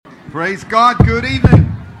Praise God. Good evening.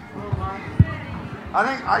 I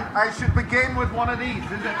think I should begin with one of these,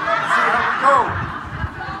 isn't it? Let's see how we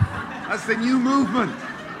go. That's the new movement.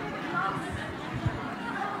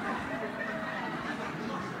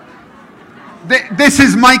 This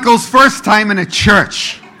is Michael's first time in a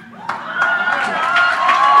church.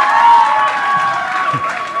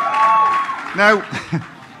 Now,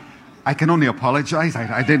 I can only apologize.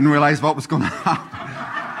 I didn't realize what was going to happen.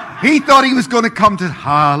 He thought he was going to come to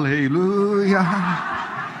hallelujah.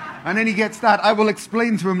 And then he gets that. I will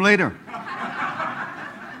explain to him later.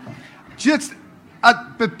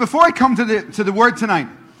 But before I come to the word tonight,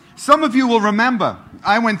 some of you will remember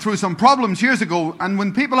I went through some problems years ago, and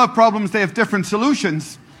when people have problems, they have different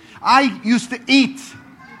solutions. I used to eat.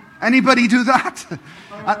 Anybody do that?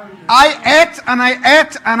 I ate and I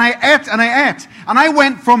ate and I ate and I ate. And I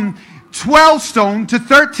went from 12 stone to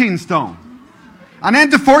 13 stone. And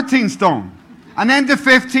then to 14 stone. And then to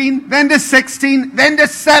 15. Then to 16. Then to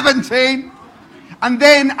 17. And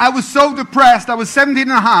then I was so depressed. I was 17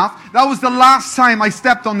 and a half. That was the last time I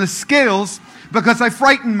stepped on the scales because I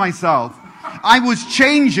frightened myself. I was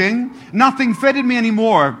changing. Nothing fitted me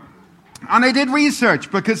anymore. And I did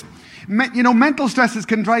research because, you know, mental stresses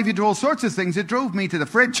can drive you to all sorts of things. It drove me to the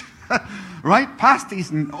fridge, right?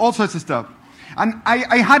 Pasties and all sorts of stuff. And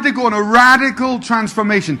I had to go on a radical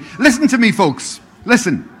transformation. Listen to me, folks.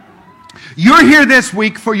 Listen. You're here this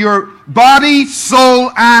week for your body,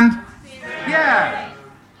 soul, and... Yeah.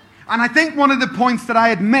 And I think one of the points that I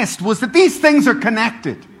had missed was that these things are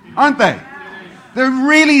connected, aren't they? They're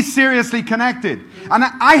really seriously connected. And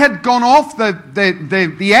I had gone off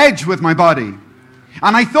the edge with my body.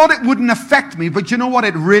 And I thought it wouldn't affect me, but you know what?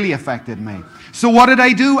 It really affected me. So what did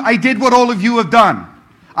I do? I did what all of you have done.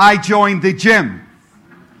 I joined the gym.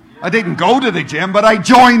 I didn't go to the gym, but I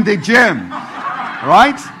joined the gym.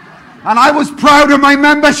 Right? And I was proud of my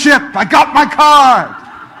membership. I got my card.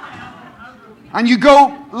 And you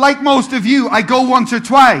go, like most of you, I go once or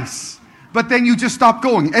twice. But then you just stop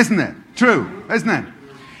going, isn't it? True, isn't it?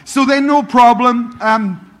 So then no problem.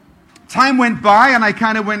 Time went by and I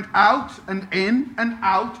kind of went out and in and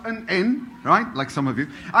out and in. Right? Like some of you.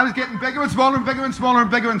 I was getting bigger and smaller and bigger and smaller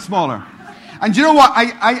and bigger and smaller. And you know what?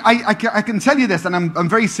 I can tell you this, and I'm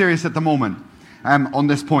very serious at the moment on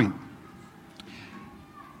this point.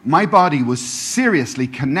 My body was seriously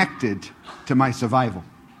connected to my survival.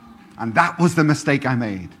 And that was the mistake I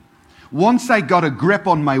made. Once I got a grip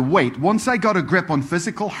on my weight, once I got a grip on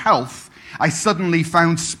physical health, I suddenly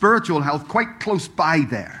found spiritual health quite close by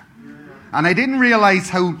there. And I didn't realize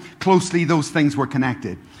how closely those things were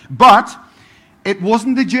connected. But it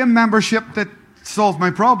wasn't the gym membership that solved my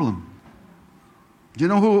problem. Do you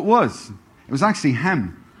know who it was? It was actually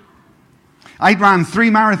him. I ran 3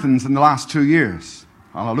 marathons in the last 2 years.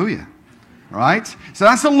 Hallelujah. Right? So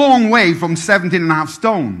that's a long way from 17 and a half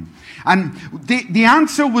stone. And the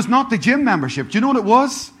answer was not the gym membership. Do you know what it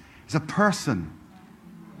was? It was a person.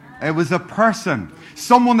 It was a person.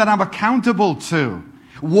 Someone that I'm accountable to.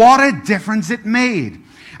 What a difference it made.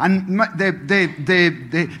 And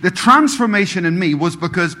the transformation in me was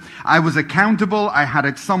because I was accountable. I had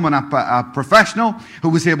a professional who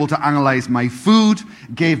was able to analyze my food,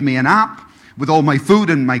 gave me an app with all my food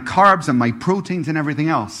and my carbs and my proteins and everything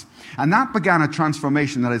else. And that began a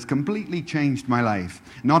transformation that has completely changed my life.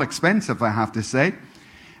 Not expensive, I have to say.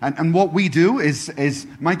 And what we do is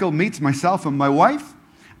Michael meets myself and my wife,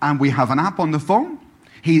 and we have an app on the phone.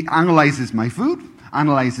 He analyzes my food,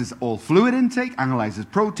 analyzes all fluid intake, analyzes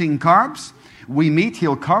protein, carbs. We meet,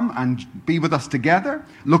 he'll come and be with us together,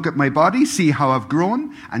 look at my body, see how I've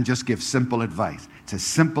grown, and just give simple advice. It's as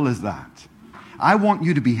simple as that. I want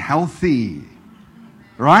you to be healthy.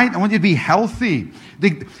 Right? I want you to be healthy.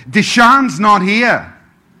 Deshaun's not here.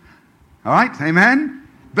 All right? Amen?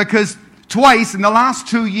 Because twice in the last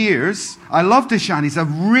 2 years, I love Deshaun. He's a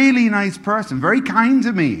really nice person, very kind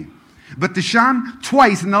to me. But Deshaun,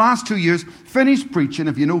 twice in the last 2 years, finished preaching.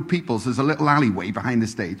 If you know People's, there's a little alleyway behind the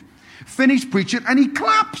stage. Finished preaching and he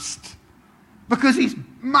collapsed. Because he's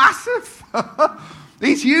massive.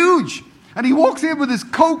 He's huge. And he walks in with his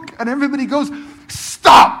Coke and everybody goes,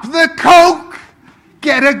 "Stop the Coke!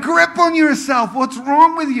 Get a grip on yourself. What's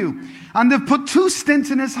wrong with you?" And they've put 2 stents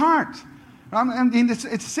in his heart. I mean,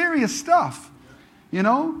 it's serious stuff. You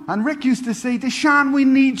know? And Rick used to say, "Deshaun, we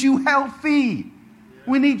need you healthy.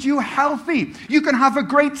 We need you healthy. You can have a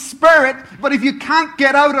great spirit, but if you can't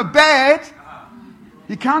get out of bed,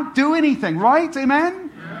 you can't do anything." Right? Amen?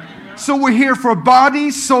 So we're here for body,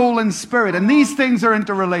 soul, and spirit. And these things are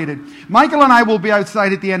interrelated. Michael and I will be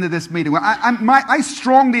outside at the end of this meeting. I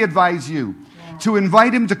strongly advise you to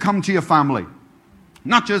invite him to come to your family.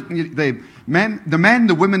 Not just the men,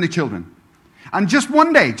 the women, the children. And just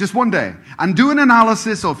one day, and do an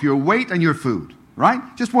analysis of your weight and your food, right?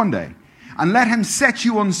 Just one day. And let him set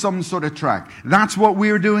you on some sort of track. That's what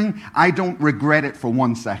we're doing. I don't regret it for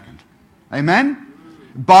 1 second. Amen?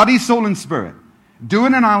 Body, soul, and spirit. Do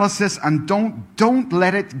an analysis and don't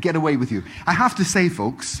let it get away with you. I have to say,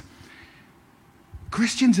 folks,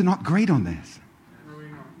 Christians are not great on this.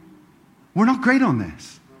 We're not great on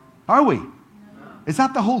this. Are we? Is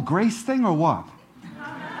that the whole grace thing or what?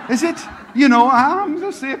 Is it? You know, I'm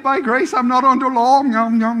just saved by grace. I'm not under law.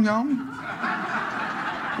 Yum, yum, yum.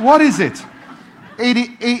 What is it?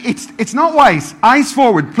 It's not wise. Eyes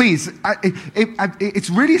forward, please. It's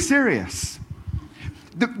really serious.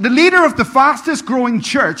 The leader of the fastest growing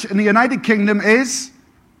church in the United Kingdom is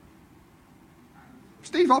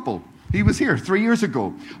Steve Uppal. He was here 3 years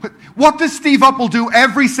ago. What does Steve Uppal do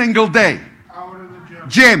every single day? Out of the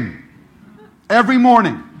Gym. Every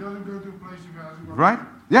morning. He doesn't go to a place he hasn't got. Right?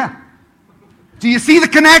 Yeah. Do you see the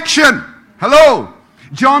connection? Hello.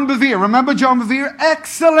 John Bevere. Remember John Bevere?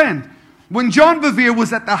 Excellent. When John Bevere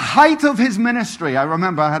was at the height of his ministry, I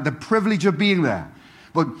remember I had the privilege of being there.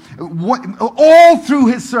 But all through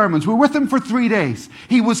his sermons, we were with him for 3 days.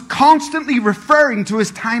 He was constantly referring to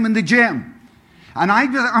his time in the gym. And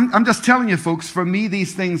I'm just telling you, folks, for me,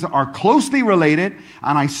 these things are closely related,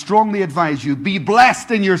 and I strongly advise you, be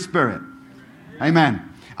blessed in your spirit. Amen.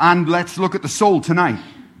 And let's look at the soul tonight.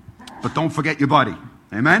 But don't forget your body.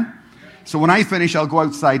 Amen. So when I finish, I'll go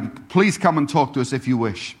outside. Please come and talk to us if you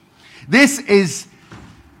wish. This is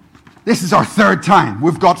our third time.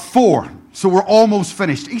 We've got 4. So we're almost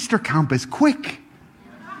finished. Easter camp is quick.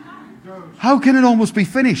 How can it almost be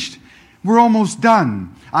finished? We're almost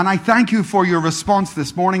done. And I thank you for your response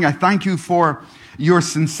this morning. I thank you for your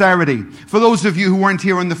sincerity. For those of you who weren't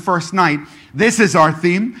here on the first night, this is our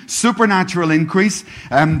theme, supernatural increase.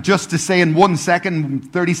 Just to say in 1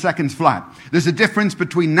 second, 30 seconds flat. There's a difference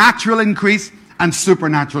between natural increase and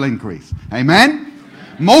supernatural increase. Amen?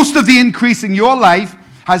 Most of the increase in your life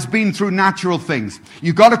has been through natural things.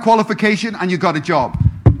 You got a qualification and you got a job.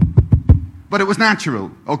 But it was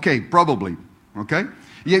natural. Okay, probably. Okay?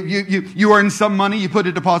 You earned some money, you put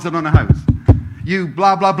a deposit on a house. You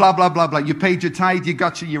blah, blah, blah, blah, blah, blah. You paid your tithe, you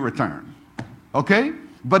got your return. Okay?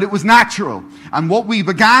 But it was natural. And what we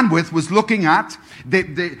began with was looking at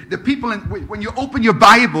the people, when you open your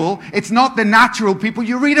Bible, it's not the natural people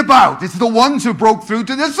you read about. It's the ones who broke through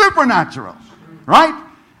to the supernatural. Right?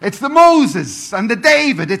 It's the Moses and the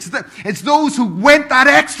David. It's those who went that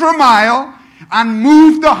extra mile and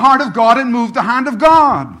moved the heart of God and moved the hand of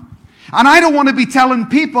God. And I don't want to be telling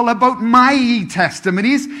people about my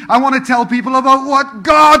testimonies. I want to tell people about what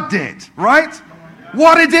God did, right?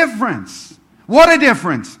 What a difference. What a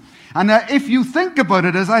difference. And if you think about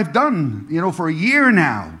it, as I've done, for a year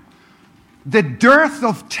now, the dearth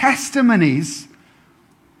of testimonies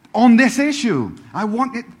on this issue. I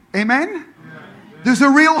want it. Amen? There's a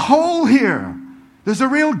real hole here. There's a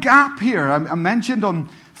real gap here. I mentioned on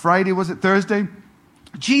Friday, was it Thursday?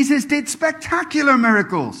 Jesus did spectacular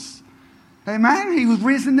miracles. Amen? He was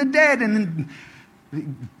raising the dead, and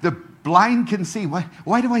the blind can see.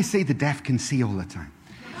 Why do I say the deaf can see all the time?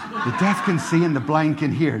 The deaf can see and the blind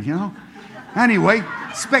can hear, Anyway,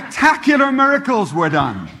 spectacular miracles were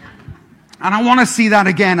done. And I want to see that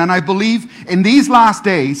again. And I believe in these last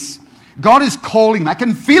days, God is calling. I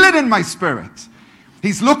can feel it in my spirit.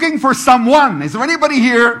 He's looking for someone. Is there anybody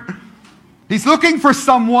here? He's looking for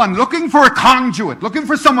someone, looking for a conduit, looking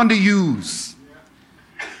for someone to use.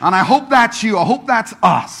 And I hope that's you. I hope that's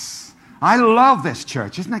us. I love this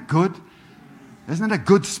church. Isn't it good? Isn't it a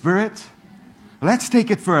good spirit? Let's take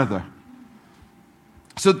it further.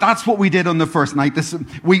 So that's what we did on the first night.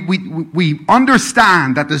 We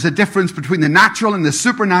understand that there's a difference between the natural and the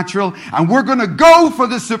supernatural, and we're going to go for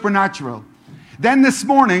the supernatural. Then this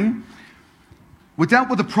morning, we dealt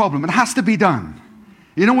with the problem. It has to be done.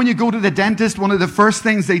 When you go to the dentist, one of the first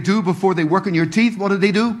things they do before they work on your teeth, what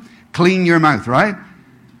do? Clean your mouth, right?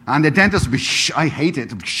 And the dentist will be, shh, I hate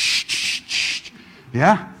it. Shh, shh, shh.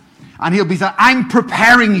 Yeah? And he'll be saying, I'm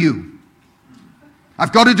preparing you.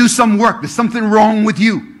 I've got to do some work. There's something wrong with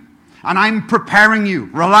you. And I'm preparing you.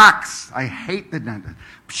 Relax. I hate the dentist.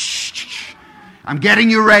 Shh, shh, shh. I'm getting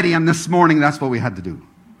you ready. And this morning, that's what we had to do.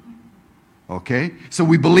 Okay? So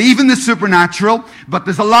we believe in the supernatural, but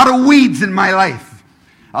there's a lot of weeds in my life.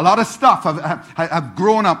 A lot of stuff. I've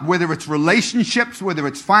grown up, whether it's relationships, whether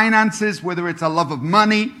it's finances, whether it's a love of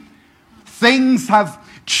money. Things have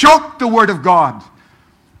choked the Word of God.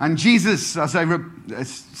 And Jesus, as I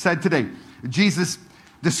said today, Jesus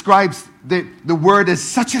describes the Word as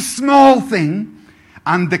such a small thing,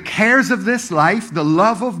 And the cares of this life, the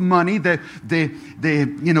love of money, the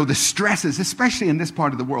stresses, especially in this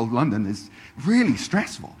part of the world, London, is really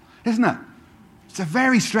stressful, isn't it? It's a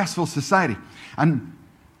very stressful society. And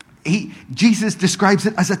Jesus describes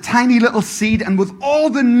it as a tiny little seed, and with all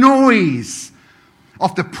the noise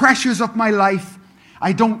of the pressures of my life,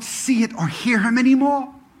 I don't see it or hear him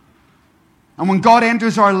anymore. And when God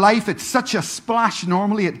enters our life, it's such a splash.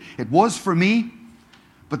 Normally it was for me.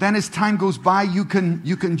 But then as time goes by, you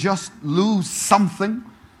can just lose something.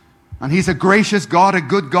 And he's a gracious God, a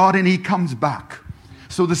good God, and he comes back.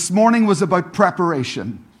 So this morning was about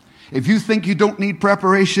preparation. If you think you don't need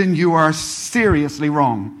preparation, you are seriously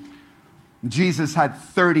wrong. Jesus had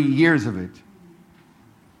 30 years of it.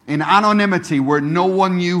 In anonymity, where no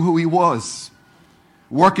one knew who he was.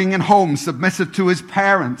 Working in home, submissive to his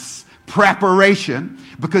parents. Preparation,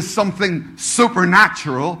 because something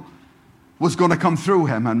supernatural was going to come through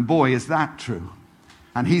him. And boy, is that true.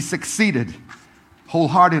 And he succeeded.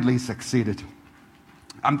 Wholeheartedly succeeded.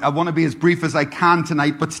 I want to be as brief as I can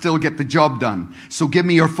tonight, but still get the job done. So give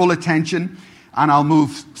me your full attention, and I'll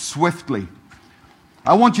move swiftly.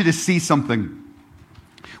 I want you to see something.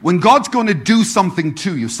 When God's going to do something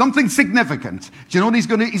to you, something significant, do you know what he's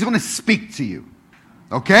going to speak to you?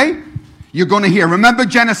 Okay? You're going to hear. Remember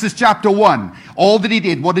Genesis chapter 1. All that he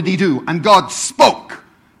did, what did he do? And God spoke,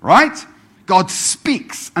 right? God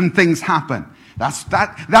speaks and things happen. That's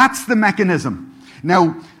the mechanism.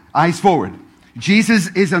 Now, eyes forward. Jesus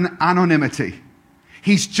is an anonymity.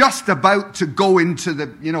 He's just about to go into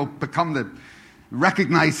become the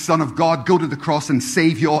recognized Son of God, go to the cross and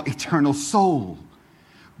save your eternal soul.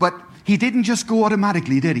 But he didn't just go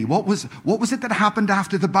automatically, did he? What was it that happened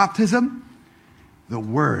after the baptism? The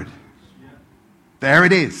Word. There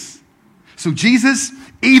it is. So Jesus,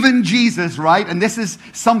 even Jesus, right? And this is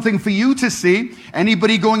something for you to see.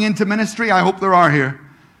 Anybody going into ministry? I hope there are here.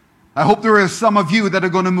 I hope there are some of you that are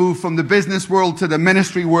going to move from the business world to the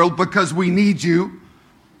ministry world because we need you.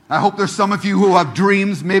 I hope there's some of you who have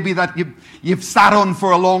dreams, maybe that you've sat on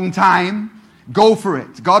for a long time. Go for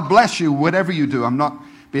it. God bless you, whatever you do. I'm not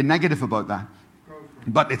being negative about that.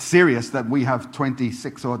 But it's serious that we have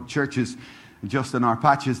 26 odd churches just in our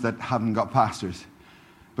patches that haven't got pastors.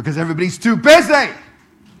 Because everybody's too busy.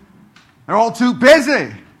 They're all too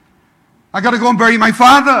busy. I got to go and bury my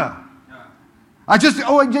father. I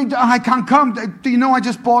can't come. Do you know I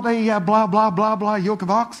just bought a blah, blah, blah, blah yoke of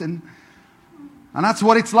oxen? And that's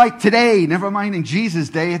what it's like today. Never mind in Jesus'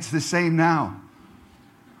 day, it's the same now.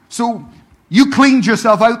 So you cleaned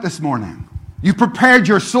yourself out this morning. You prepared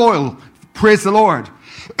your soil. Praise the Lord.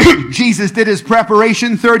 Jesus did his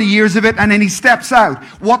preparation, 30 years of it, and then he steps out.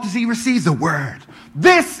 What does he receive? The Word.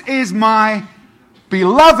 This is my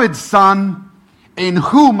beloved Son, in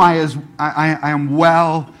whom I am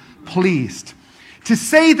well pleased. To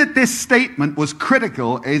say that this statement was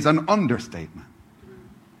critical is an understatement.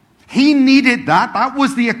 He needed that. That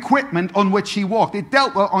was the equipment on which he walked. It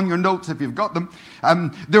dealt with, on your notes if you've got them,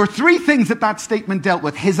 there are three things that statement dealt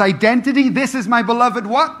with. His identity. This is my beloved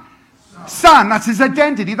what? Son. That's his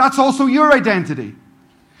identity. That's also your identity.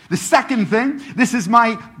 The second thing, this is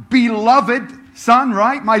my beloved Son,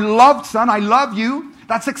 right? My loved Son. I love you.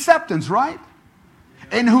 That's acceptance, right?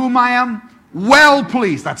 In whom I am well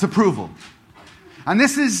pleased. That's approval. And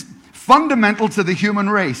this is fundamental to the human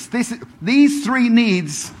race. These three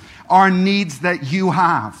needs are needs that you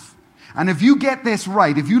have. And if you get this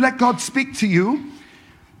right, if you let God speak to you,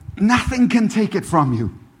 nothing can take it from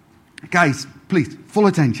you. Guys, please, full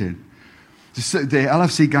attention. The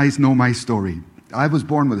LFC guys know my story. I was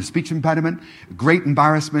born with a speech impediment. Great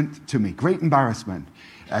embarrassment to me. Great embarrassment.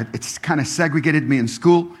 It's kind of segregated me in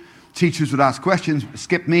school. Teachers would ask questions,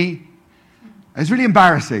 skip me. It's really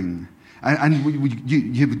embarrassing. And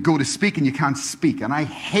you would go to speak and you can't speak. And I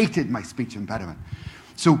hated my speech impediment.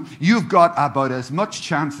 So you've got about as much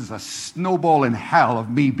chance as a snowball in hell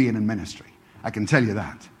of me being in ministry. I can tell you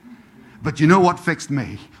that. But you know what fixed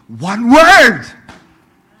me? One word.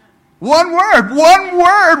 One word. One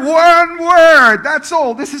word. One word. That's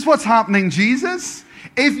all. This is what's happening, Jesus.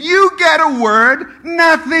 If you get a word,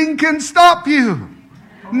 nothing can stop you.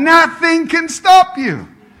 Nothing can stop you.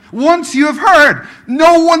 Once you have heard,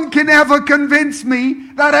 no one can ever convince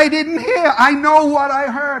me that I didn't hear. I know what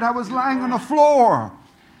I heard. I was lying on the floor.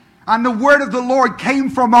 And the word of the Lord came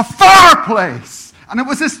from a far place. And it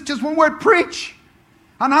was just one word, preach.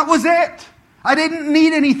 And that was it. I didn't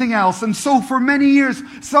need anything else. And so for many years,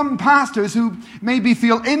 some pastors who maybe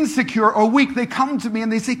feel insecure or weak, they come to me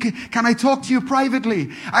and they say, can I talk to you privately?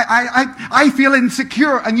 I feel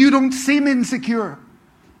insecure and you don't seem insecure.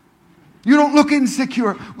 You don't look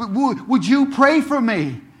insecure. Would you pray for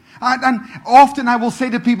me? And often I will say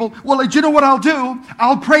to people, well, do you know what I'll do?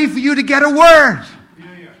 I'll pray for you to get a word.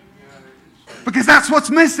 Because that's what's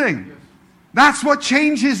missing. That's what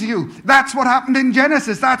changes you. That's what happened in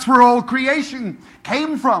Genesis. That's where all creation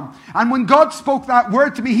came from. And when God spoke that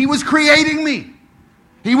word to me, He was creating me.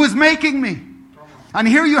 He was making me. And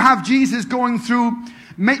here you have Jesus going through.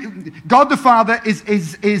 God the Father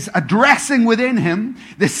is addressing within Him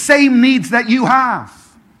the same needs that you have.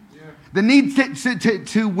 The need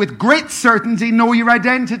to, with great certainty, know your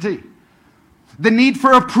identity. The need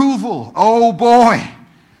for approval. Oh boy.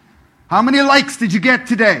 How many likes did you get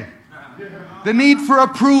today? The need for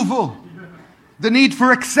approval. The need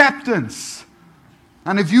for acceptance.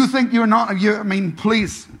 And if you think you're not,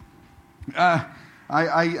 please, I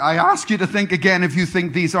ask you to think again if you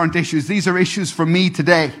think these aren't issues. These are issues for me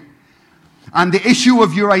today. And the issue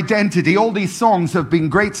of your identity, all these songs have been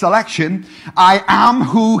great selection. I am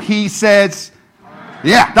who He says.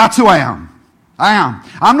 Yeah, that's who I am. I am.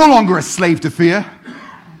 I'm no longer a slave to fear.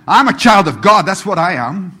 I'm a child of God. That's what I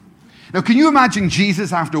am. Now, can you imagine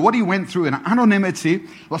Jesus after what He went through in anonymity?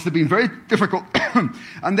 Must have been very difficult.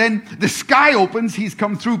 And then the sky opens. He's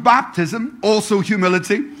come through baptism, also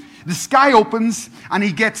humility. The sky opens and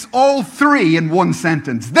He gets all three in one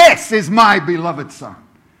sentence. This is my beloved Son,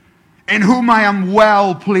 in whom I am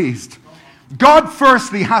well pleased. God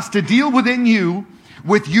firstly has to deal within you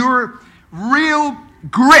with your real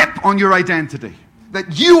grip on your identity.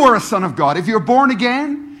 That you are a son of God. If you're born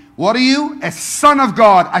again, what are you? A son of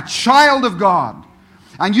God, a child of God.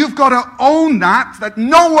 And you've got to own that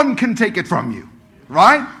no one can take it from you.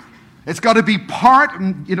 Right? It's got to be part,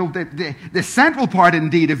 the central part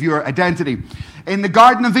indeed of your identity. In the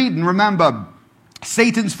Garden of Eden, remember,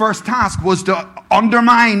 Satan's first task was to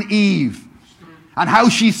undermine Eve and how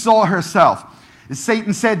she saw herself.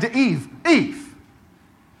 Satan said to Eve,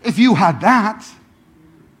 if you had that,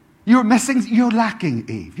 you're lacking,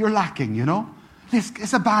 Eve. You're lacking,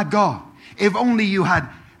 It's a bad God. If only you had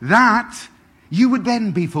that, you would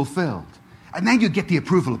then be fulfilled. And then you'd get the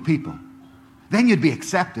approval of people. Then you'd be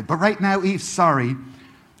accepted. But right now, Eve, sorry,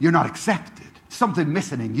 you're not accepted. Something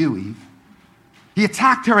missing in you, Eve. He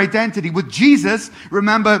attacked her identity. With Jesus,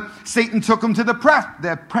 remember, Satan took him to the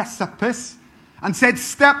precipice and said,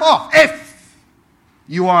 step off if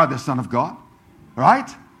you are the Son of God. Right?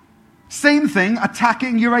 Same thing,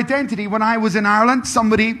 attacking your identity. When I was in Ireland,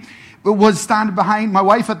 somebody was standing behind my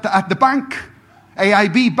wife at the bank,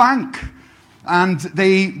 AIB bank. And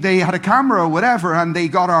they had a camera or whatever, and they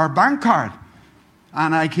got our bank card.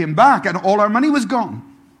 And I came back, and all our money was gone.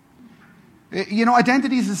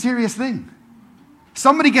 Identity is a serious thing.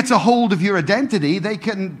 Somebody gets a hold of your identity, they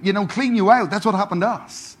can, clean you out. That's what happened to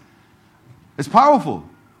us. It's powerful.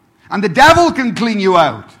 And the devil can clean you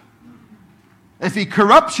out if he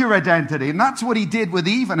corrupts your identity. And that's what he did with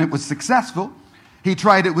Eve, and it was successful. He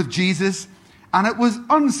tried it with Jesus, and it was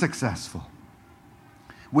unsuccessful.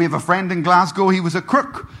 We have a friend in Glasgow, he was a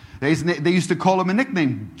crook. They used to call him a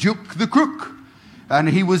nickname, Duke the Crook. And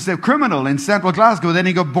he was a criminal in central Glasgow. Then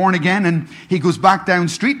he got born again and he goes back down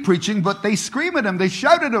street preaching, but they scream at him, they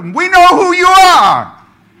shout at him, we know who you are.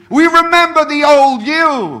 We remember the old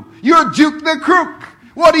you. You're Duke the Crook.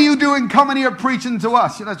 What are you doing coming here preaching to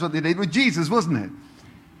us? That's what they did with Jesus, wasn't it?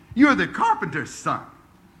 You're the carpenter's son.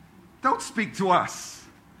 Don't speak to us.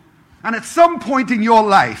 And at some point in your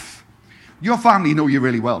life, your family know you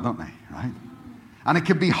really well, don't they? Right? And it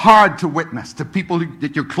can be hard to witness to people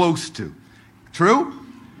that you're close to. True?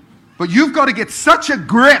 But you've got to get such a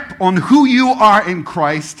grip on who you are in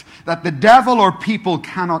Christ that the devil or people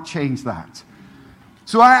cannot change that.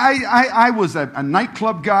 So I was a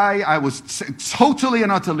nightclub guy. I was totally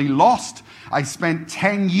and utterly lost. I spent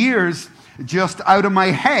 10 years just out of my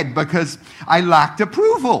head because I lacked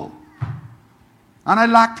approval. And I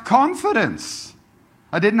lacked confidence.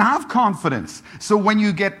 I didn't have confidence. So when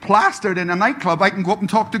you get plastered in a nightclub, I can go up and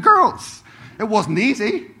talk to girls. It wasn't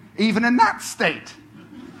easy, even in that state.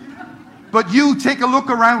 But you take a look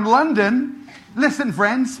around London. Listen,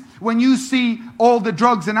 friends, when you see all the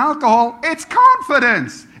drugs and alcohol, it's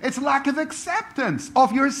confidence. It's lack of acceptance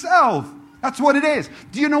of yourself. That's what it is.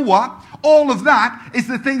 Do you know what? All of that is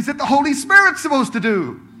the things that the Holy Spirit's supposed to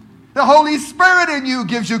do. The Holy Spirit in you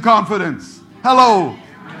gives you confidence. Hello.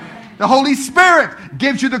 The Holy Spirit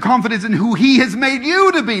gives you the confidence in who He has made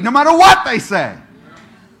you to be, no matter what they say.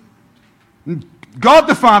 God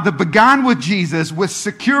the Father began with Jesus with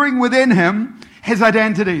securing within Him His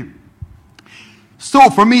identity.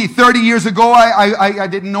 So for me, 30 years ago, I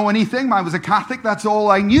didn't know anything. I was a Catholic. That's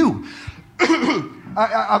all I knew.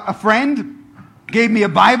 A friend gave me a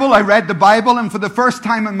Bible. I read the Bible, and for the first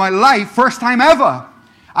time in my life, first time ever,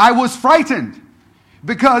 I was frightened.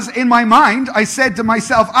 Because in my mind, I said to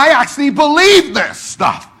myself, I actually believe this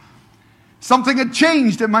stuff. Something had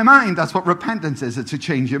changed in my mind. That's what repentance is. It's to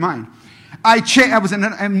change your mind. I was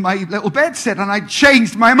in my little bed sit and I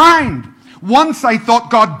changed my mind. Once I thought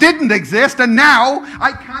God didn't exist, and now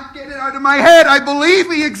I can't get it out of my head. I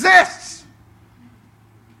believe he exists.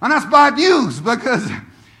 And that's bad news, because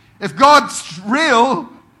if God's real,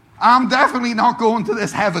 I'm definitely not going to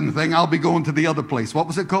this heaven thing. I'll be going to the other place. What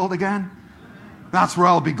was it called again? That's where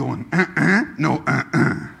I'll be going.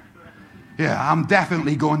 Yeah, I'm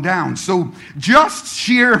definitely going down. So just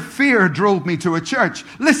sheer fear drove me to a church.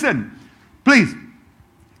 Listen, please,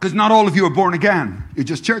 because not all of you are born again. You're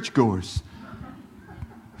just churchgoers.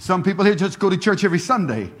 Some people here just go to church every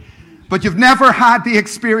Sunday. But you've never had the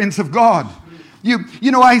experience of God. You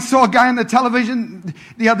know, I saw a guy on the television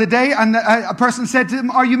the other day, and a person said to him,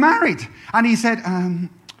 "Are you married?" And he said,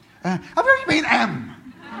 "What do you mean,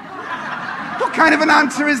 What kind of an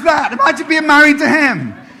answer is that? Imagine being married to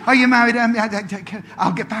him. Are you married?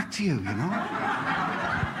 I'll get back to you, you know.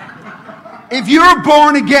 If you're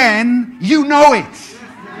born again, you know it.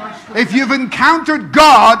 If you've encountered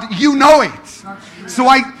God, you know it.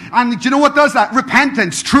 And do you know what does that?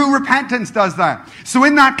 Repentance. True repentance does that. So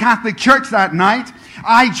in that Catholic church that night,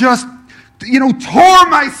 I just, tore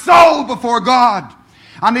my soul before God.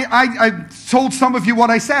 And I told some of you what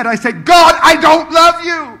I said. I said, God, I don't love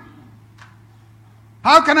you.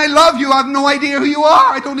 How can I love you? I have no idea who you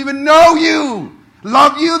are. I don't even know you.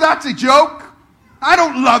 Love you? That's a joke. I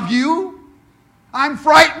don't love you. I'm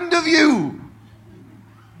frightened of you.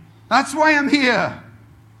 That's why I'm here.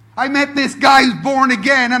 I met this guy who's born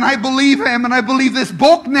again, and I believe him, and I believe this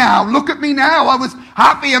book now. Look at me now. I was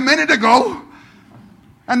happy a minute ago,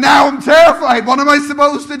 and now I'm terrified. What am I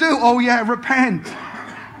supposed to do? Oh yeah, repent.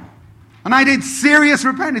 And I did serious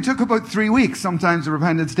repent. It took about 3 weeks. Sometimes the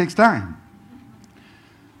repentance takes time.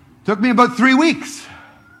 It took me about 3 weeks.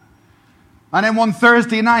 And then one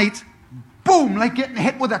Thursday night, boom, like getting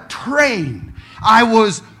hit with a train. I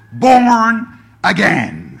was born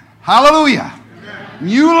again. Hallelujah.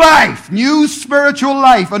 New life, new spiritual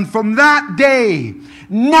life. And from that day,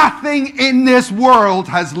 nothing in this world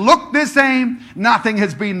has looked the same. Nothing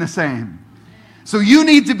has been the same. So you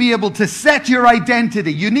need to be able to set your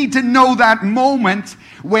identity. You need to know that moment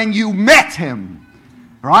when you met him,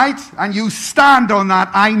 right? And you stand on that.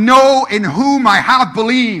 I know in whom I have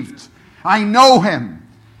believed. I know him.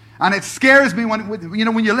 And it scares me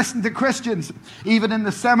when you listen to Christians, even in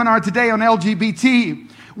the seminar today on LGBT,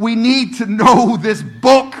 we need to know this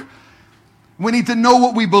book. We need to know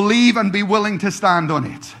what we believe and be willing to stand on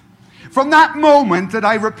it. From that moment that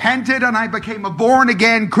I repented and I became a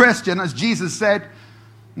born-again Christian, as Jesus said,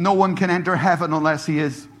 no one can enter heaven unless he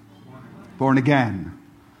is born again.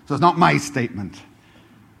 So it's not my statement.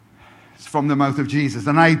 It's from the mouth of Jesus.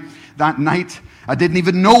 And that night, I didn't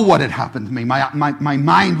even know what had happened to me. My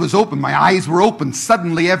mind was open. My eyes were open.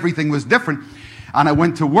 Suddenly, everything was different. And I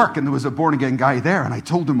went to work, and there was a born-again guy there, and I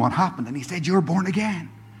told him what happened, and he said, "You're born again."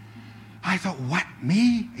 I thought, what,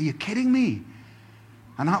 me? Are you kidding me?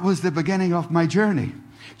 And that was the beginning of my journey.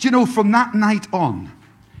 Do you know, from that night on,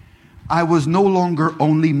 I was no longer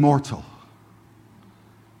only mortal.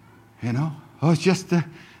 I was just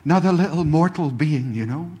another little mortal being,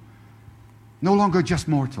 No longer just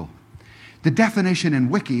mortal. The definition in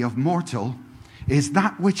Wiki of mortal is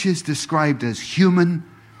that which is described as human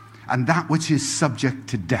and that which is subject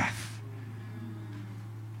to death.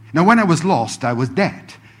 Now, when I was lost, I was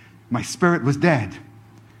dead. My spirit was dead.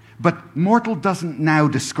 But mortal doesn't now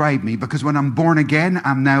describe me, because when I'm born again,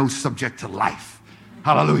 I'm now subject to life.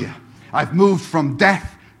 Hallelujah. I've moved from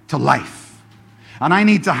death to life. And I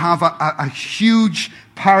need to have a huge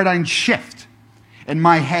paradigm shift in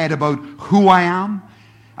my head about who I am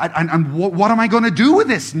and what am I going to do with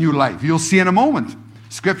this new life. You'll see in a moment.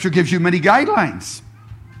 Scripture gives you many guidelines.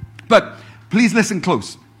 But please listen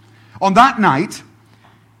close. On that night,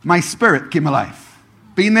 my spirit came alive.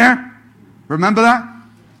 Been there? Remember that?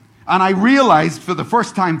 And I realized for the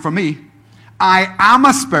first time for me, I am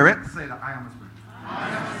a spirit. Say that, I am a spirit. I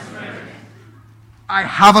am a spirit. I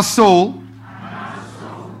have a soul.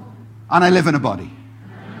 And I live in a body.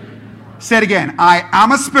 Say it again. I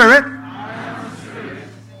am a spirit.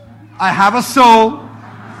 I have a soul.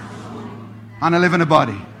 And I live in a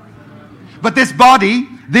body. But this body,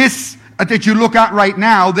 this that you look at right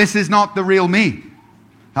now, this is not the real me.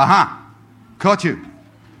 Aha. Caught you.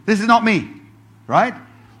 This is not me. Right?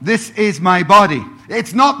 This is my body.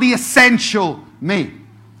 It's not the essential me.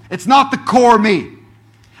 It's not the core me.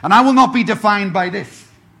 And I will not be defined by this.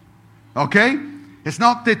 Okay? It's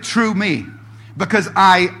not the true me. Because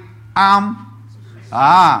I am.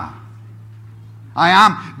 I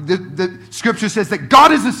am. The scripture says that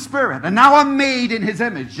God is a spirit, and now I'm made in his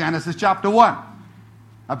image. Genesis chapter 1.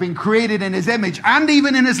 I've been created in his image and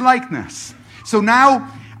even in his likeness. So now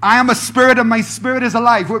I am a spirit and my spirit is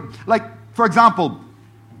alive. Like, for example,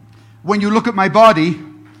 when you look at my body,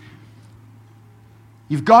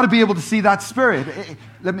 you've got to be able to see that spirit.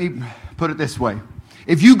 Let me put it this way.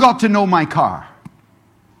 If you got to know my car,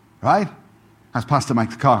 right? That's Pastor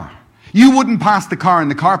Mike's car. You wouldn't pass the car in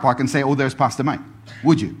the car park and say, oh, there's Pastor Mike,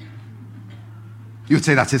 would you? You would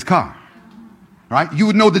say that's his car, right? You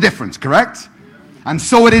would know the difference, correct? And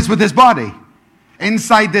so it is with this body.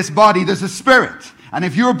 Inside this body, there's a spirit. And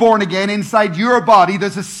if you're born again, inside your body,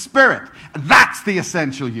 there's a spirit. That's the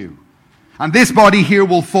essential you. And this body here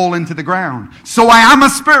will fall into the ground. So I am a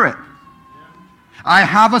spirit. I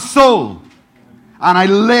have a soul. And I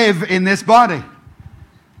live in this body.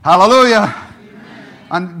 Hallelujah.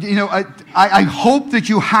 And, you know, I hope that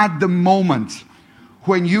you had the moment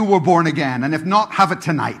when you were born again. And if not, have it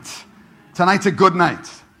tonight. Tonight's a good night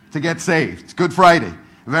to get saved. It's Good Friday.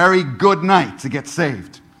 Very good night to get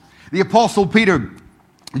saved. The Apostle Peter,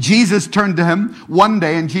 Jesus turned to him one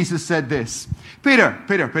day and Jesus said this. Peter,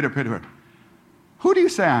 who do you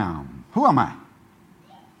say I am? Who am I?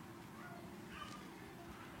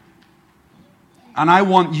 And I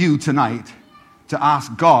want you tonight to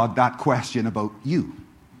ask God that question about you.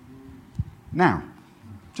 Now,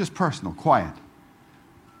 just personal, quiet.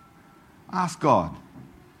 Ask God,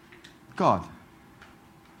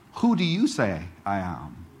 who do you say I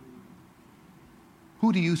am?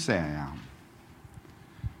 Who do you say I am?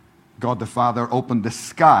 God the Father opened the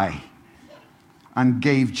sky and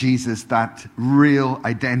gave Jesus that real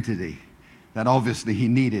identity that obviously he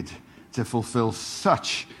needed to fulfill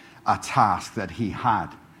such a task that he had,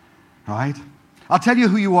 right? I'll tell you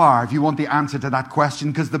who you are if you want the answer to that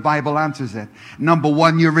question, because the Bible answers it. Number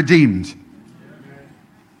one, you're redeemed.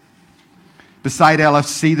 Beside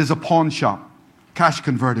LFC, there's a pawn shop, cash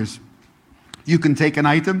converters. You can take an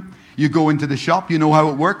item, you go into the shop, you know how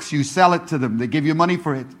it works, you sell it to them, they give you money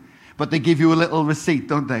for it, but they give you a little receipt,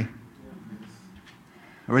 don't they?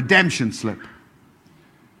 A redemption slip.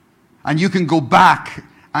 And you can go back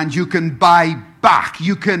and you can buy back,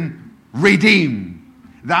 you can redeem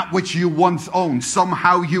that which you once owned.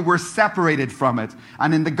 Somehow you were separated from it.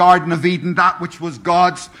 And in the Garden of Eden, that which was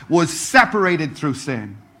God's was separated through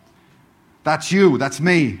sin. That's you, that's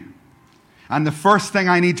me. And the first thing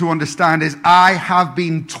I need to understand is I have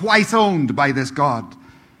been twice owned by this God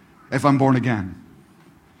if I'm born again.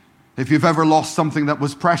 If you've ever lost something that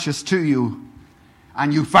was precious to you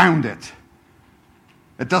and you found it,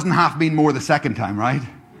 it doesn't have been more the second time, right?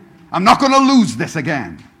 I'm not going to lose this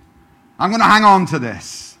again. I'm going to hang on to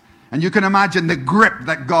this. And you can imagine the grip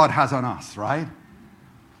that God has on us, right?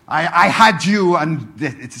 I had you,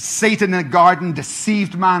 and Satan in the garden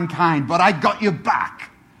deceived mankind, but I got you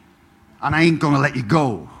back. And I ain't going to let you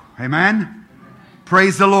go. Amen?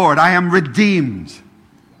 Praise the Lord. I am redeemed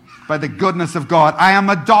by the goodness of God. I am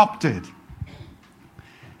adopted.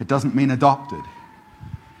 It doesn't mean adopted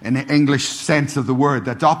in the English sense of the word.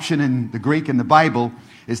 Adoption in the Greek in the Bible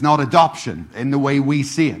is not adoption in the way we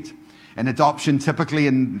see it. And adoption typically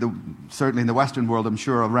certainly in the Western world, I'm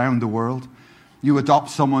sure around the world, you adopt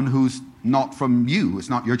someone who's not from you. It's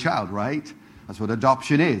not your child, right? That's what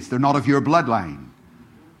adoption is. They're not of your bloodline.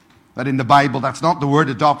 But in the Bible, that's not the word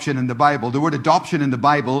adoption in the Bible. The word adoption in the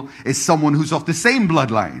Bible is someone who's of the same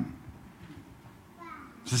bloodline.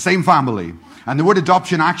 It's the same family. And the word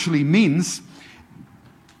adoption actually means,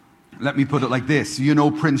 let me put it like this. You know,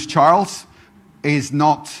 Prince Charles is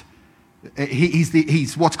not,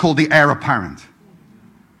 he's what's called the heir apparent.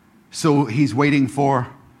 So he's waiting for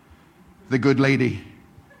the good lady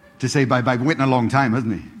to say bye-bye. Waiting a long time,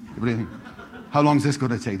 hasn't he? What do you think? How long is this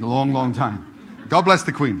going to take? A long, long time. God bless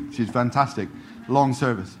the Queen. She's fantastic. Long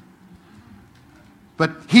service.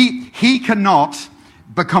 But he cannot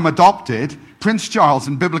become adopted, Prince Charles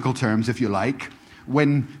in biblical terms, if you like.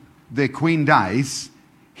 When the Queen dies,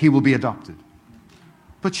 he will be adopted.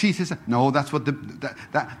 But she says, no, that's what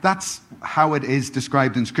that's how it is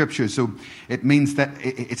described in Scripture. So it means that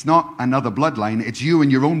it's not another bloodline. It's you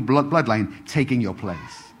and your own bloodline taking your place.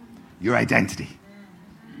 Your identity.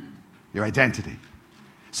 Your identity.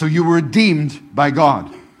 So you were redeemed by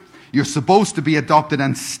God. You're supposed to be adopted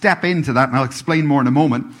and step into that, and I'll explain more in a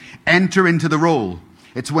moment. Enter into the role.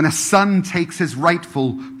 It's when a son takes his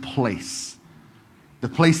rightful place. The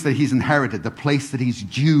place that he's inherited, the place that he's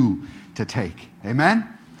due to take. Amen?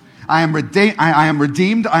 I am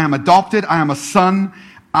redeemed, I am adopted, I am a son,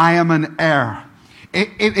 I am an heir.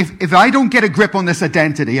 If I don't get a grip on this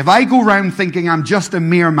identity, if I go around thinking I'm just a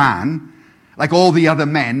mere man, like all the other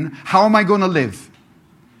men, how am I going to live?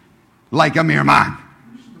 Like a mere man.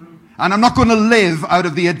 And I'm not going to live out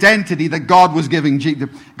of the identity that God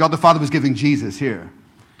the Father was giving Jesus here.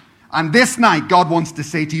 And this night, God wants to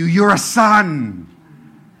say to you, you're a son.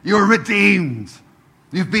 You're redeemed.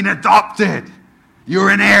 You've been adopted. You're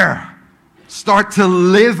an heir. Start to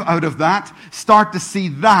live out of that. Start to see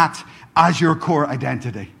that as your core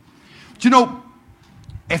identity. Do you know,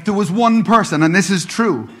 if there was one person, and this is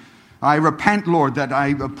true, I repent, Lord, that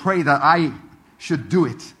I pray that I should do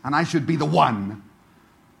it, and I should be the one.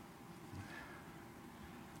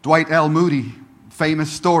 Dwight L. Moody,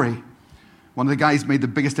 famous story. One of the guys made the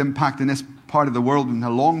biggest impact in this part of the world in a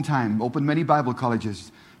long time. Opened many Bible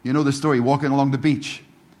colleges. You know the story, walking along the beach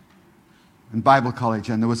in Bible college,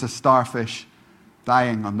 and there was a starfish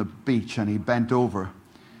dying on the beach, and he bent over,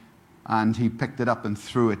 and he picked it up and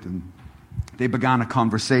threw it, and they began a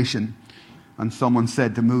conversation, and someone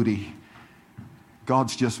said to Moody,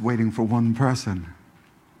 God's just waiting for one person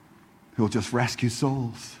who'll just rescue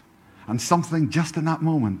souls. And something just in that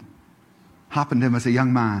moment happened to him as a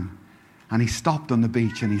young man. And he stopped on the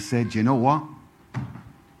beach and he said, you know what?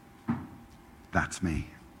 That's me.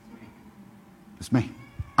 It's me.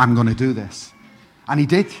 I'm going to do this. And he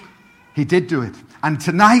did. He did do it. And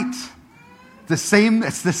tonight,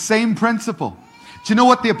 it's the same principle. Do you know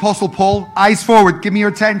what the Apostle Paul, eyes forward, give me your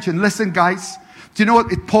attention. Listen, guys. Do you know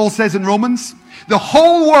what Paul says in Romans? The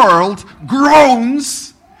whole world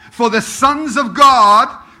groans for the sons of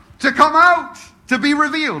God to come out, to be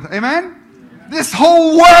revealed. Amen? This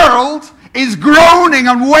whole world is groaning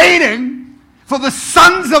and waiting for the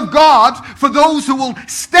sons of God, for those who will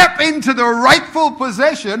step into their rightful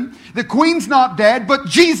position. The queen's not dead, but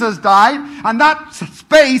Jesus died, and that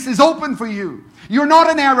space is open for you. You're not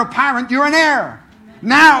an heir apparent, you're an heir.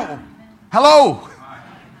 Now. Hello.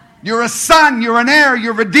 You're a son, you're an heir,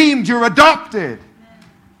 you're redeemed, you're adopted.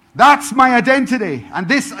 That's my identity. And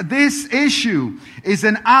this issue is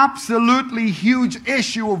an absolutely huge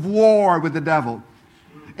issue of war with the devil.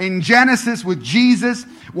 In Genesis with Jesus,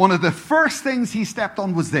 one of the first things he stepped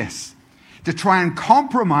on was this, to try and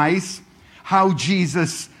compromise how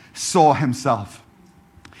Jesus saw himself.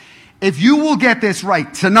 If you will get this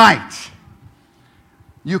right tonight,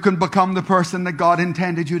 you can become the person that God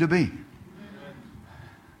intended you to be.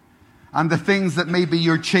 And the things that maybe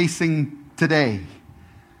you're chasing today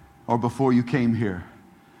or before you came here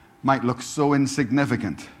might look so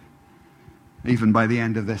insignificant, even by the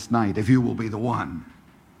end of this night, if you will be the one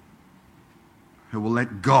who will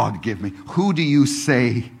let God give me. Who do you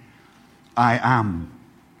say I am?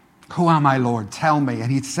 Who am I, Lord? Tell me.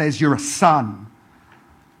 And he says, you're a son.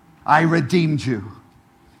 I redeemed you.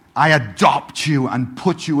 I adopt you and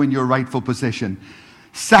put you in your rightful position.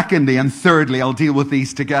 Secondly and thirdly, I'll deal with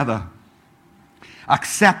these together.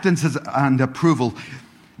 Acceptance and approval.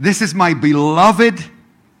 This is my beloved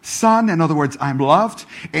son. In other words, I'm loved,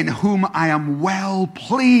 in whom I am well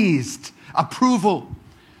pleased. Approval.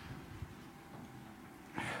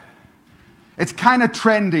 It's kind of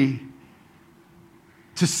trendy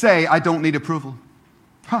to say, I don't need approval.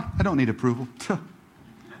 I don't need approval.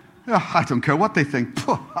 I don't care what they think.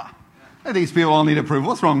 These people all need approval.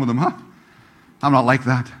 What's wrong with them, huh? I'm not like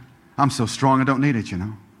that. I'm so strong, I don't need it, you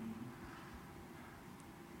know.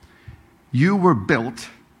 You were built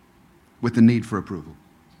with the need for approval.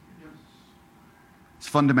 It's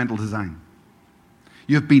fundamental design.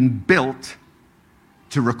 You've been built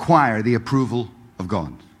to require the approval of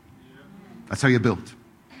God. That's how you're built.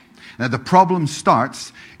 Now the problem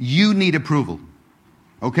starts, you need approval.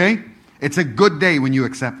 Okay? It's a good day when you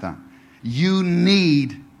accept that. You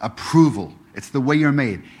need approval. It's the way you're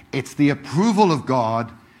made. It's the approval of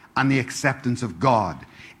God and the acceptance of God.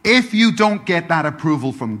 If you don't get that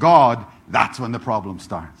approval from God, that's when the problem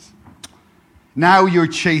starts. Now you're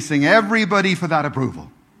chasing everybody for that approval.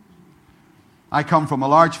 I come from a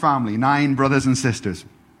large family, 9 brothers and sisters.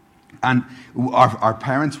 And our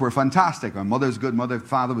parents were fantastic. Our mother's a good mother.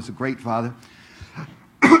 Father was a great father.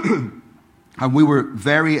 And we were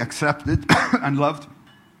very accepted and loved.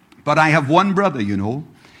 But I have one brother, you know.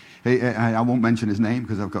 I won't mention his name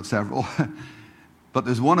because I've got several. But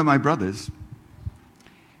there's one of my brothers.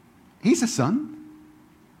 He's a son.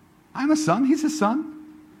 I'm a son. He's a son.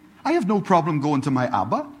 I have no problem going to my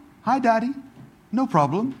Abba. Hi, Daddy. No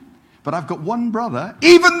problem. But I've got one brother,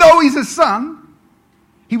 even though he's a son,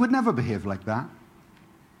 he would never behave like that.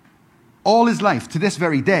 All his life, to this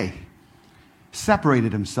very day,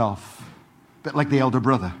 separated himself, a bit like the elder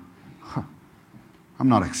brother. I'm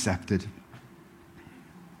not accepted. They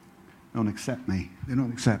don't accept me. They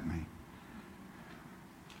don't accept me.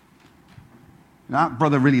 That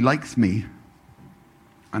brother really likes me.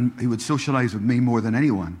 And he would socialize with me more than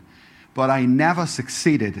anyone. But I never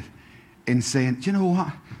succeeded in saying, do you know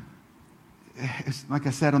what? It's like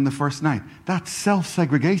I said on the first night, that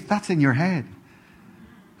self-segregation, that's in your head.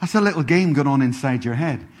 That's a little game going on inside your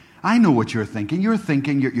head. I know what you're thinking. You're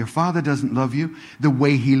thinking your father doesn't love you the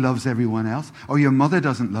way he loves everyone else, or your mother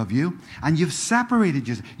doesn't love you, and you've separated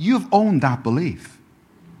yourself. You've owned that belief.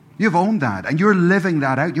 You've owned that, and you're living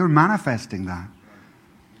that out. You're manifesting that.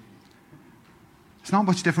 It's not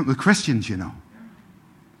much different with Christians, you know.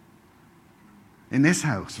 In this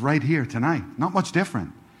house, right here tonight, not much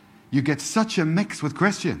different. You get such a mix with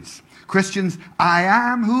Christians. Christians, I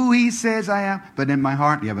am who he says I am, but in my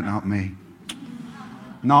heart, yeah, but not me.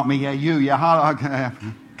 Not me, yeah, you, yeah,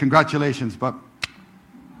 congratulations, but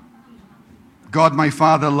God, my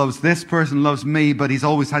Father, loves this person, loves me, but he's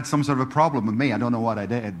always had some sort of a problem with me. I don't know what I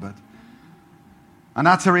did, but... And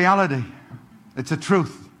that's a reality. It's a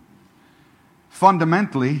truth.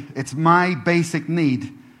 Fundamentally, it's my basic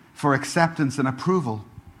need for acceptance and approval.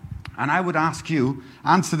 And I would ask you,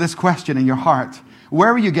 answer this question in your heart.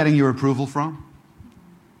 Where are you getting your approval from?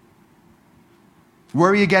 Where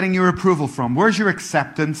are you getting your approval from? Where's your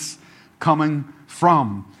acceptance coming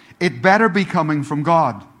from? It better be coming from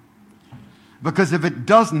God. Because if it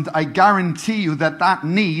doesn't, I guarantee you that that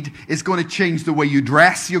need is going to change the way you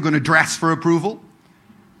dress. You're going to dress for approval.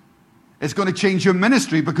 It's going to change your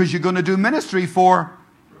ministry because you're going to do ministry for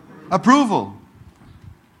approval.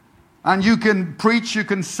 And you can preach, you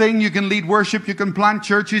can sing, you can lead worship, you can plant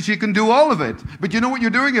churches, you can do all of it. But you know what you're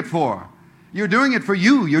doing it for? You're doing it for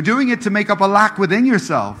you. You're doing it to make up a lack within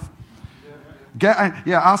yourself.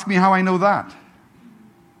 Ask me how I know that.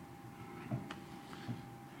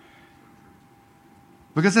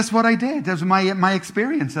 Because that's what I did. That was my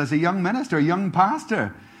experience as a young minister, a young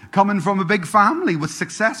pastor, coming from a big family with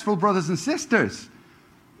successful brothers and sisters.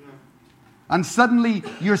 And suddenly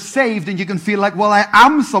you're saved and you can feel like, well, I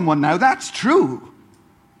am someone now. That's true.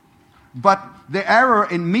 But the error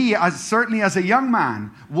in me, certainly as a young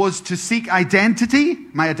man, was to seek identity.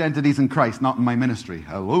 My identity is in Christ, not in my ministry.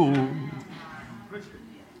 Hello.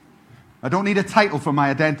 I don't need a title for my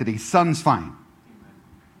identity. Son's fine.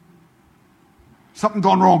 Something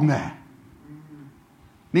gone wrong there.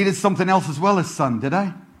 Needed something else as well as son, did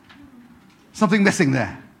I? Something missing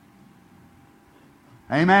there.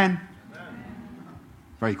 Amen.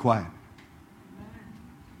 Very quiet.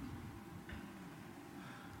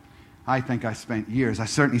 I think I spent years, I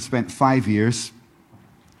certainly spent 5 years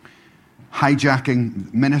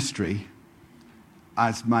hijacking ministry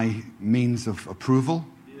as my means of approval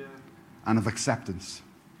and of acceptance.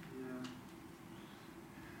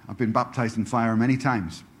 I've been baptized in fire many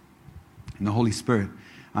times in the Holy Spirit.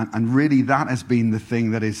 And really that has been the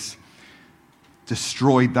thing that has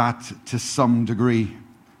destroyed that to some degree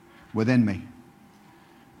within me.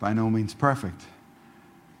 By no means perfect.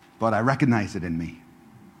 But I recognize it in me.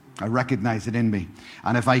 I recognize it in me.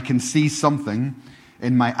 And if I can see something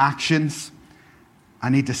in my actions, I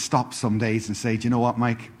need to stop some days and say, do you know what,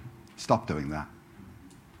 Mike? Stop doing that.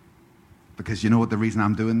 Because you know what the reason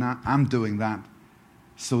I'm doing that? I'm doing that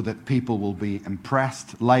so that people will be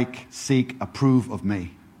impressed, like, seek, approve of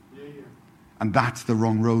me. And that's the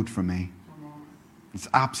wrong road for me. It's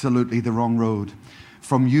absolutely the wrong road.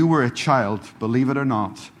 From you were a child, believe it or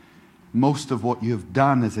not, most of what you've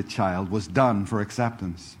done as a child was done for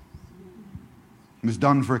acceptance. It was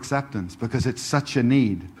done for acceptance because it's such a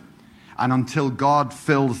need. And until God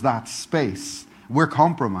fills that space, we're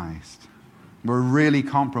compromised. We're really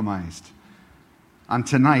compromised. And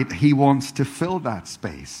tonight, He wants to fill that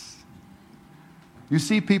space. You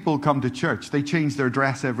see people come to church, they change their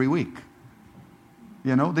dress every week.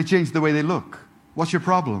 You know, they change the way they look. What's your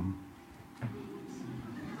problem?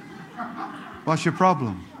 What's your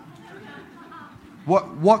problem?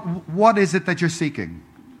 What is it that you're seeking?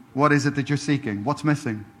 What is it that you're seeking? What's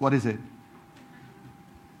missing? What is it?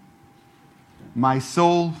 My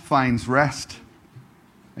soul finds rest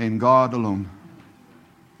in God alone.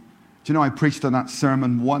 Do you know, I preached on that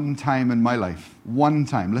sermon one time in my life. One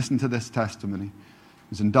time. Listen to this testimony. It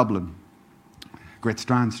was in Dublin, Great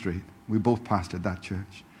Strand Street. We both pastored that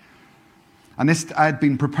church. And I had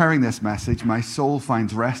been preparing this message, my soul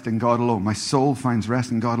finds rest in God alone. My soul finds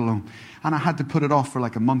rest in God alone. And I had to put it off for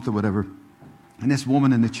like a month or whatever. And this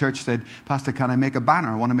woman in the church said, Pastor, can I make a banner?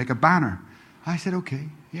 I want to make a banner. I said, okay,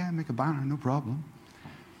 yeah, make a banner, no problem.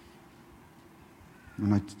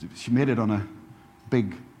 And she made it on a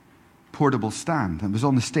big portable stand. And it was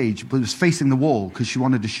on the stage, but it was facing the wall because she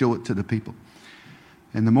wanted to show it to the people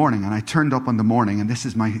in the morning. And I turned up on the morning, and this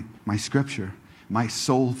is my scripture. My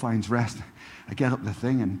soul finds rest. I get up the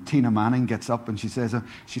thing, and Tina Manning gets up and she says,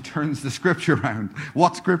 she turns the scripture around.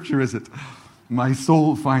 What scripture is it? My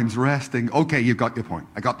soul finds resting. Okay, you got your point.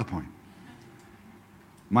 I got the point.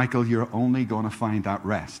 Michael, you're only going to find that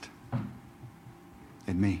rest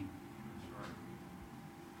in me.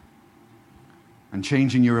 And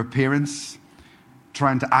changing your appearance,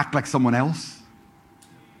 trying to act like someone else,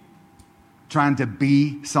 trying to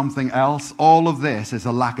be something else, all of this is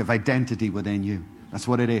a lack of identity within you. That's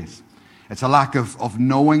what it is. It's a lack of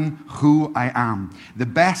knowing who I am. The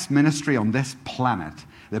best ministry on this planet,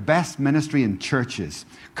 the best ministry in churches,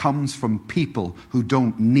 comes from people who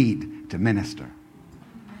don't need to minister.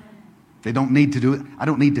 They don't need to do it. I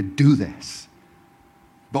don't need to do this.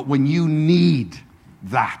 But when you need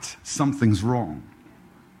that, something's wrong.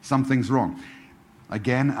 Something's wrong.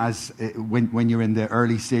 Again, when you're in the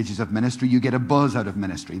early stages of ministry, you get a buzz out of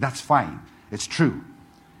ministry. That's fine. It's true.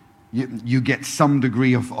 You get some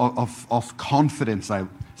degree of confidence, I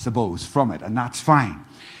suppose, from it, and that's fine.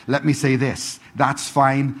 Let me say this. That's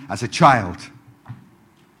fine as a child.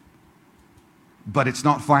 But it's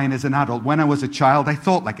not fine as an adult. When I was a child, I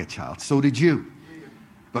thought like a child. So did you.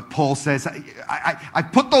 But Paul says, I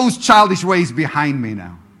put those childish ways behind me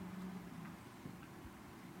now.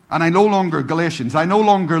 And I no longer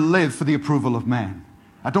live for the approval of men.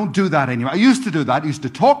 I don't do that anymore. I used to do that. I used to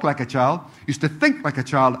talk like a child, used to think like a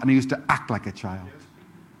child, and I used to act like a child.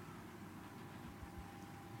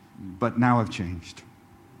 But now I've changed.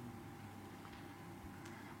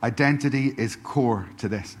 Identity is core to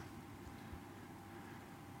this.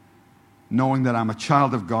 Knowing that I'm a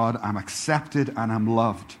child of God, I'm accepted, and I'm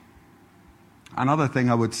loved. Another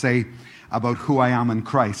thing I would say about who I am in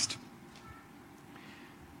Christ,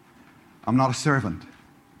 I'm not a servant.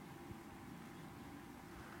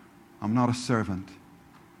 I'm not a servant.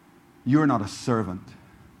 You're not a servant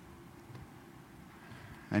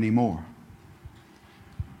anymore.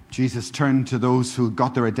 Jesus turned to those who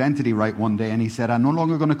got their identity right one day and he said, I'm no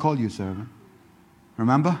longer going to call you servant.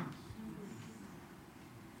 Remember?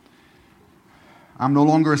 I'm no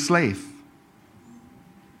longer a slave.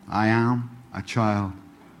 I am a child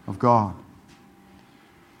of God.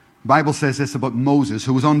 The Bible says this about Moses,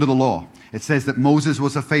 who was under the law. It says that Moses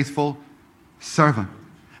was a faithful servant.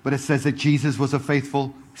 But it says that Jesus was a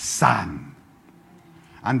faithful son.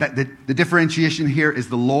 And that the differentiation here is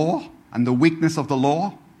the law and the weakness of the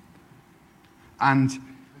law and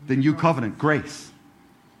the new covenant, grace.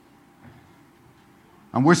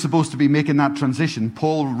 And we're supposed to be making that transition.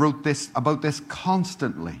 Paul wrote about this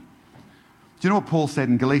constantly. Do you know what Paul said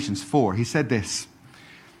in Galatians 4? He said this.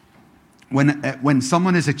 When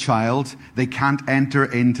someone is a child, they can't enter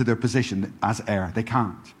into their position as heir. They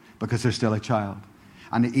can't, because they're still a child.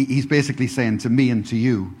 And he's basically saying to me and to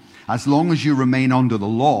you, as long as you remain under the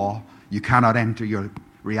law, you cannot enter your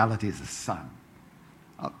reality as a son.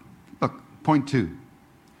 Look, point two.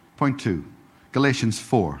 Galatians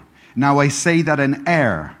 4. Now I say that an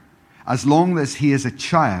heir, as long as he is a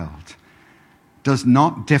child, does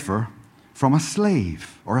not differ from a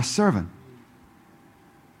slave or a servant.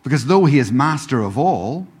 Because though he is master of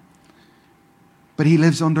all, but he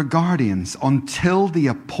lives under guardians until the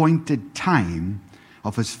appointed time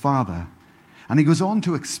of his father. And he goes on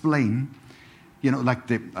to explain, like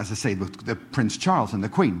as I say, the Prince Charles and the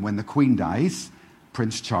Queen. When the Queen dies,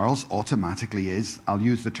 Prince Charles automatically is, I'll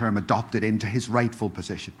use the term, adopted into his rightful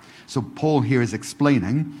position. So Paul here is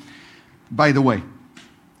explaining, by the way,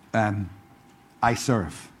 I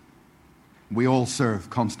serve. We all serve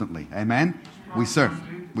constantly. Amen? We serve.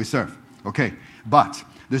 Okay. But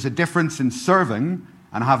there's a difference in serving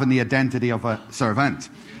and having the identity of a servant.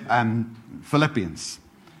 Philippians.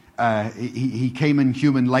 He came in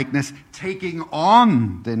human likeness, taking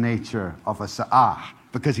on the nature of a son.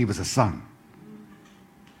 Because he was a son.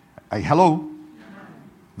 Hello?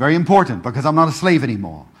 Very important, because I'm not a slave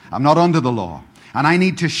anymore. I'm not under the law. And I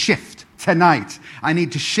need to shift tonight. I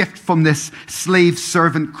need to shift from this slave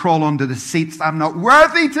servant crawl under the seats. I'm not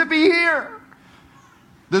worthy to be here.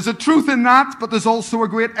 There's a truth in that, but there's also a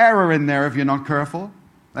great error in there if you're not careful.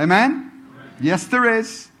 Amen? Yes, there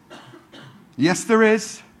is. Yes, there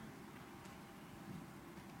is.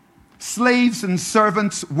 Slaves and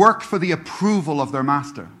servants work for the approval of their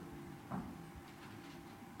master.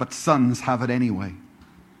 But sons have it anyway.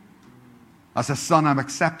 As a son, I'm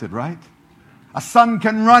accepted, right? A son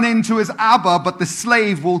can run into his Abba, but the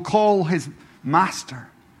slave will call his master,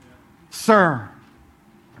 sir,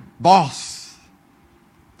 boss.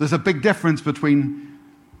 There's a big difference between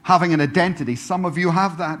having an identity. Some of you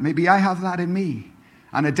have that. Maybe I have that in me.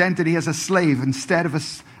 An identity as a slave instead of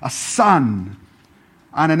a son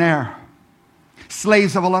and an heir.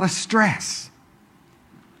 Slaves have a lot of stress.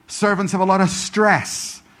 Servants have a lot of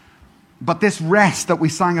stress. But this rest that we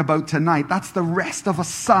sang about tonight, that's the rest of a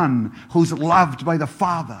son who's loved by the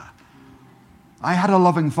Father. I had a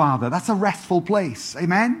loving Father. That's a restful place.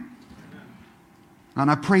 Amen?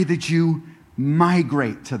 And I pray that you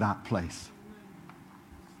migrate to that place.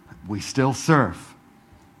 We still serve.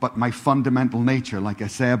 But my fundamental nature, like I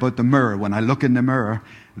say about the mirror, when I look in the mirror,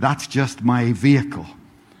 that's just my vehicle.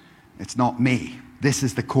 It's not me. This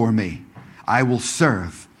is the core me. I will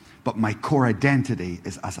serve, but my core identity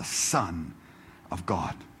is as a son of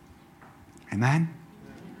God. Amen?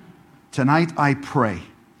 Tonight I pray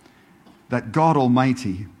that God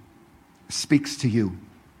Almighty speaks to you,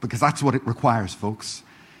 because that's what it requires, folks.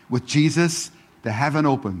 With Jesus, the heaven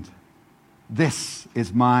opened. This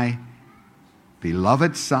is my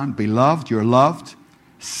beloved Son. Beloved, you're loved.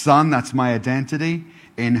 Son, that's my identity,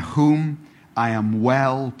 in whom I am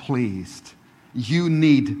well pleased. You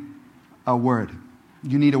need a word.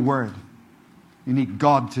 You need a word. You need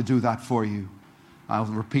God to do that for you. I'll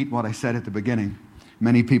repeat what I said at the beginning.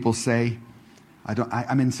 Many people say,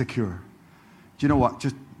 I'm insecure. Do you know what?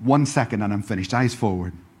 Just 1 second and I'm finished. Eyes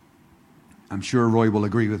forward. I'm sure Roy will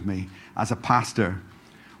agree with me. As a pastor,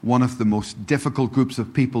 one of the most difficult groups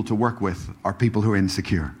of people to work with are people who are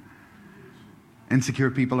insecure. Insecure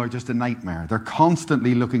people are just a nightmare. They're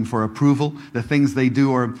constantly looking for approval. The things they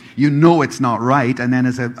do are, you know it's not right. And then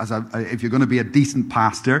if you're going to be a decent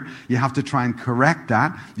pastor, you have to try and correct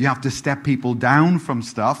that. You have to step people down from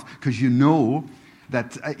stuff because you know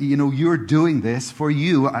that you're doing this for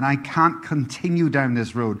you, and I can't continue down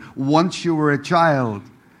this road. Once you were a child,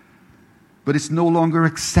 but it's no longer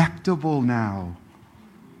acceptable now.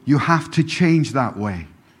 You have to change that way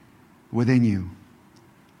within you.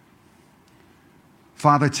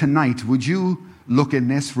 Father, tonight, would you look in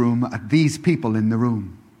this room at these people in the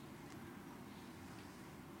room?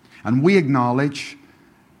 And we acknowledge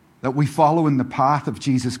that we follow in the path of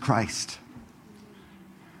Jesus Christ.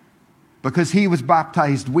 Because he was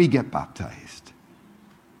baptized, we get baptized.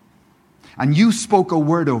 And you spoke a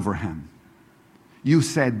word over him. You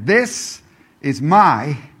said, "This is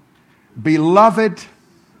my beloved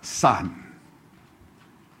Son,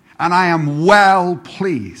 and I am well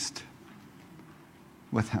pleased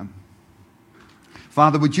with him."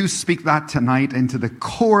 Father, would you speak that tonight into the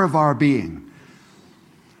core of our being?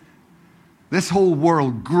 This whole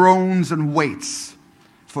world groans and waits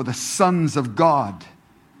for the sons of God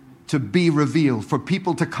to be revealed, for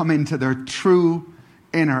people to come into their true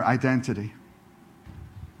inner identity.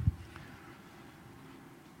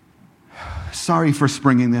 Sorry for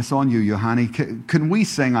springing this on you, Johanni. Can we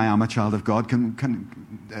sing "I Am a Child of God"?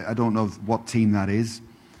 I don't know what team that is.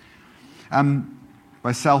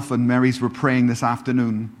 Myself and Mary's were praying this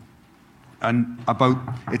afternoon, and about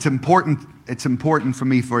it's important for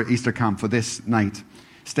me for Easter camp, for this night.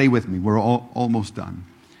 Stay with me. We're almost done.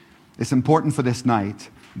 It's important for this night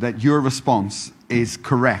that your response is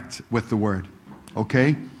correct with the word.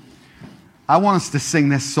 Okay? I want us to sing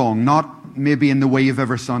this song, not maybe in the way you've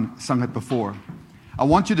ever sung it before. I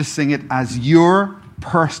want you to sing it as your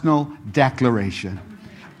personal declaration.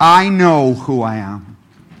 I know who I am.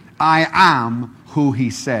 I am who he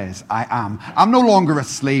says I am. I'm no longer a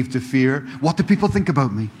slave to fear. What do people think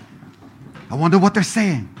about me? I wonder what they're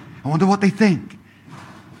saying. I wonder what they think.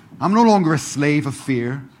 I'm no longer a slave of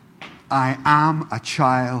fear. I am a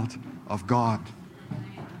child of God.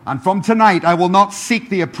 And from tonight, I will not seek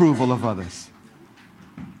the approval of others.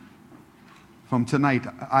 From tonight,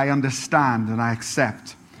 I understand and I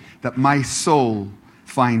accept that my soul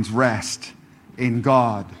finds rest in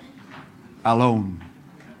God alone.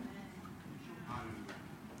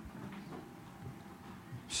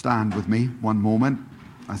 Stand with me one moment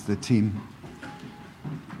as the team.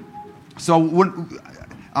 So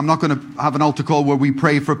I'm not going to have an altar call where we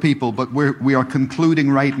pray for people, but we are concluding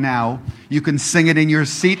right now. You can sing it in your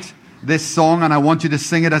seat, this song, and I want you to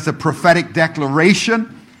sing it as a prophetic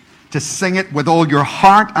declaration, to sing it with all your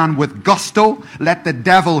heart and with gusto. Let the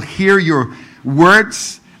devil hear your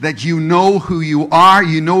words, that you know who you are,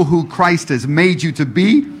 you know who Christ has made you to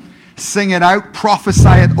be. Sing it out, prophesy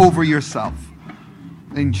it over yourself.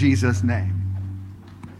 In Jesus' name.